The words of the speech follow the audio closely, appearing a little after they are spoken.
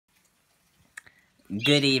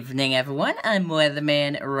Good evening, everyone. I'm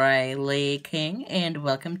Weatherman Riley King, and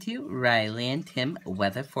welcome to Riley and Tim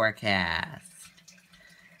Weather Forecast.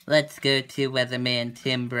 Let's go to Weatherman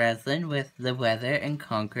Tim Breslin with the weather in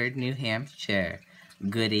Concord, New Hampshire.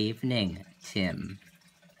 Good evening, Tim.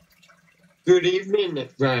 Good evening,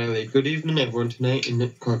 Riley. Good evening, everyone. Tonight in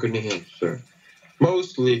Concord, New Hampshire.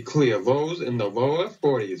 Mostly clear. Lows in the lower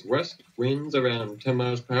 40s. West winds around 10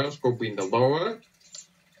 miles per hour. Scoping the lower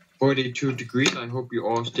 42 degrees. I hope you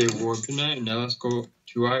all stay warm tonight. And now let's go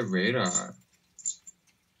to our radar.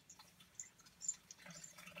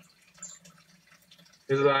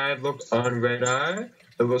 Here's a live look on radar.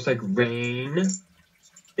 It looks like rain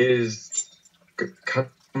is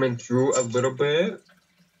coming through a little bit.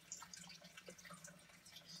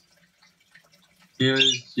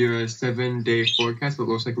 Here's your 7-day forecast. It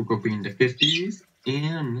looks like we're going to be in the 50s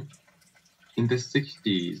and in the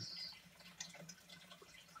 60s.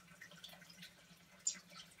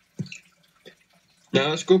 Now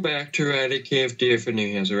let's go back to Riley KFD for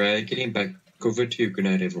New Hampshire. Riley, getting back over to you. Good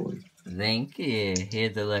night, everyone. Thank you.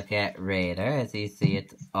 Here's a look at radar. As you see,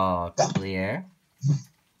 it's all clear.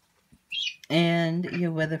 And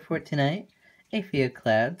your weather for tonight. A few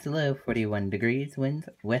clouds, low 41 degrees, winds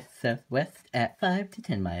west-southwest at 5 to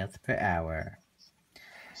 10 miles per hour.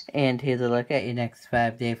 And here's a look at your next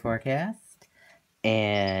 5-day forecast.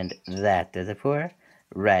 And that does it for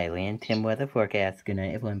Riley and Tim Weather Forecast. Good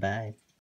night, everyone. Bye.